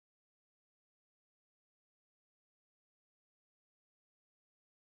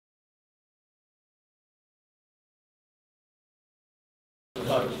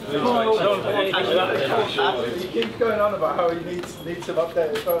He keeps going on about how he needs some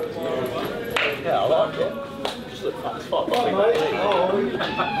updated photos. Yeah, I like it. Just look fat as fuck. Sorry, mate. How are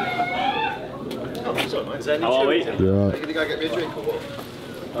we? Are you going to go get me a drink or what?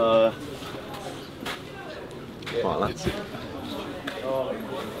 Right, lads.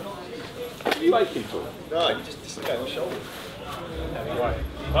 What are you aching for? No, you just dislocate my shoulder. Right.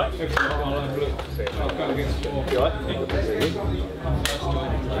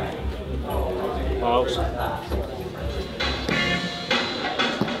 Miles.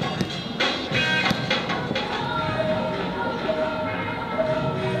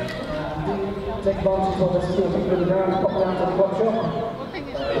 Take advantage of this to people in the ground, pop down to the box shop.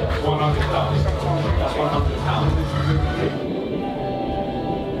 That's £100.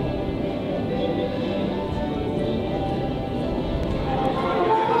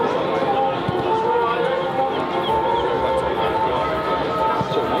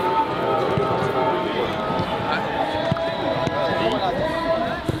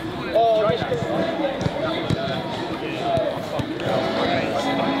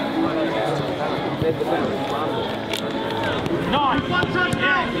 Nice!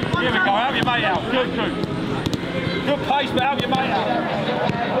 Yeah. Here we go, help your mate out. Good. Good pace, but help your mate out.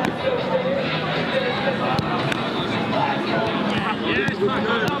 Yes, man,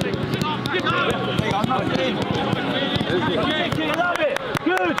 I love it. Yeah, love it.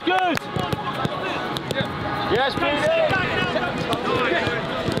 Good. Yes, please.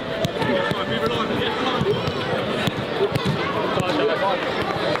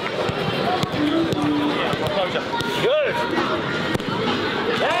 Good.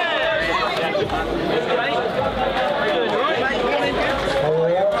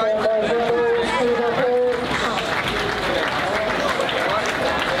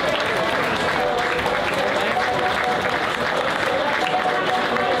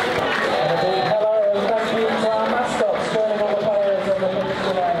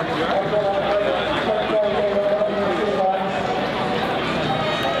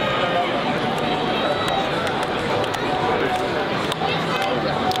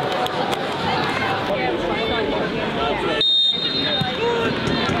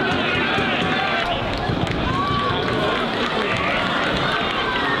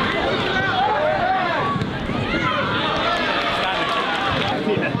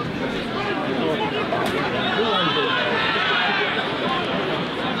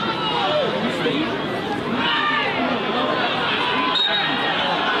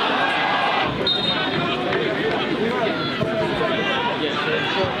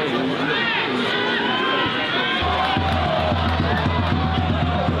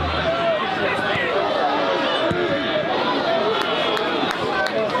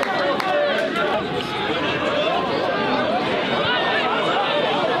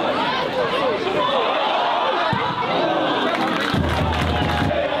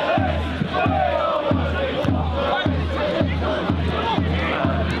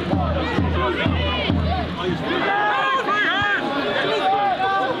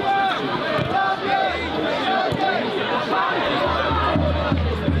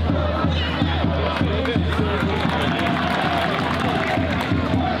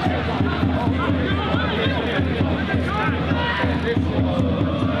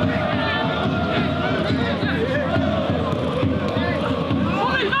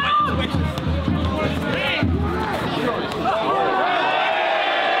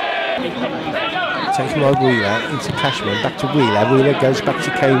 Taken by Wheeler into Cashman, back to Wheeler. Wheeler goes back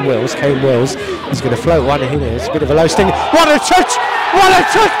to Kane Wills. Kane Wills is going to float one in here. It's a bit of a low sting. What a touch! What a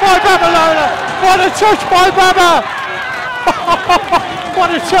touch by Babalola! What a touch by Baba!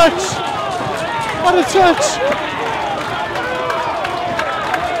 What a touch! What a touch!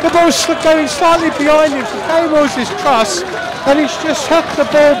 The ball's going slightly behind him for Kane Wills' cross, and he's just hooked the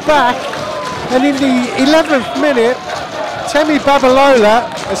ball back. And in the 11th minute, Temi Babalola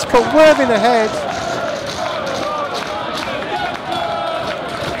has put Worthing ahead.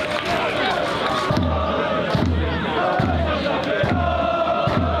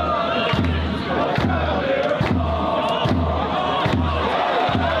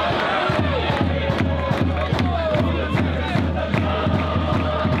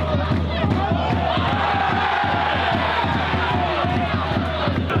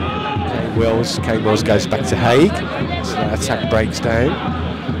 Kane Wills goes back to Haig, so that attack breaks down.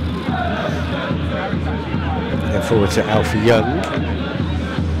 And then forward to Alfie Young.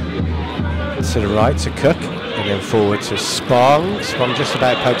 To the right to Cook, and then forward to Spong. Spong just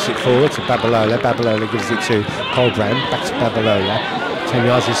about pokes it forward to Babalola. Babalola gives it to Colbrand, back to Babalola. 10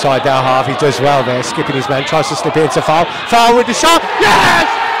 yards inside our half, he does well there, skipping his man, tries to slip it into foul. Foul with the shot, yes!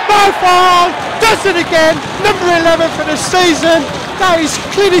 Mo Foul does it again, number 11 for the season. That is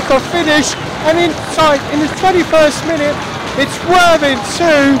clinical finish, and inside in the 21st minute, it's Worthing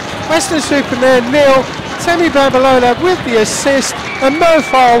 2, Weston-super-Mare 0. Temi Babalola with the assist, and Mo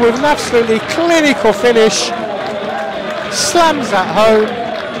Foul with an absolutely clinical finish. Slams at home.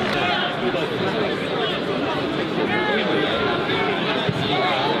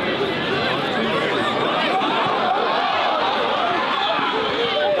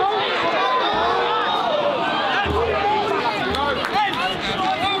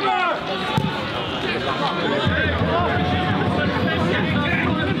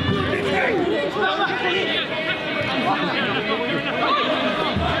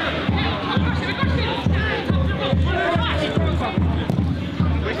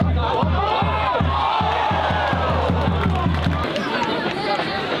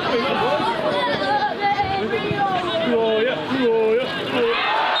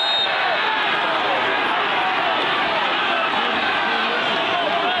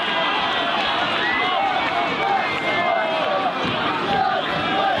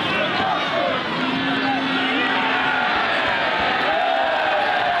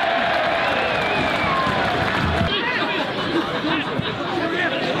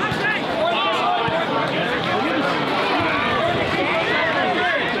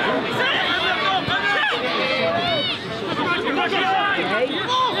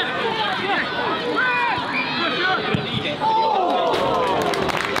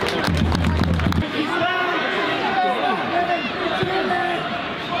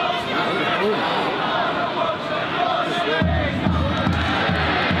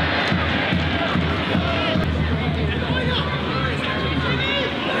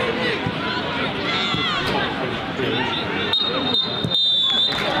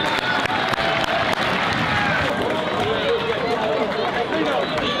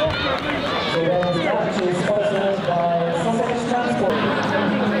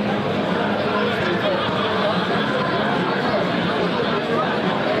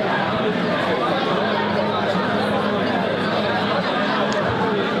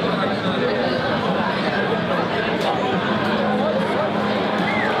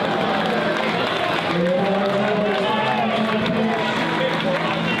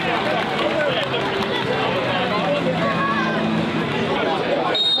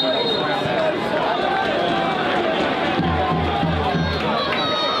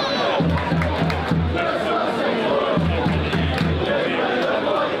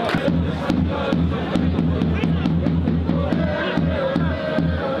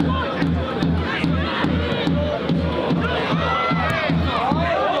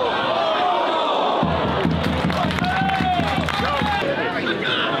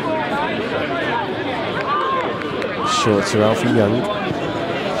 Short to Alfie Young.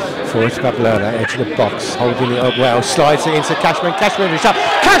 Forward to Babalola, edge of the box, holding it up well, slides it into Cashman. Cashman is up.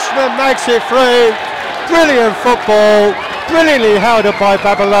 Cashman makes it through. Brilliant football, brilliantly held up by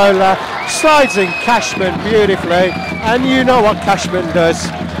Babalola. Slides in Cashman beautifully, and you know what Cashman does.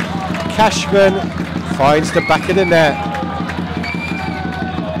 Cashman finds the back of the net.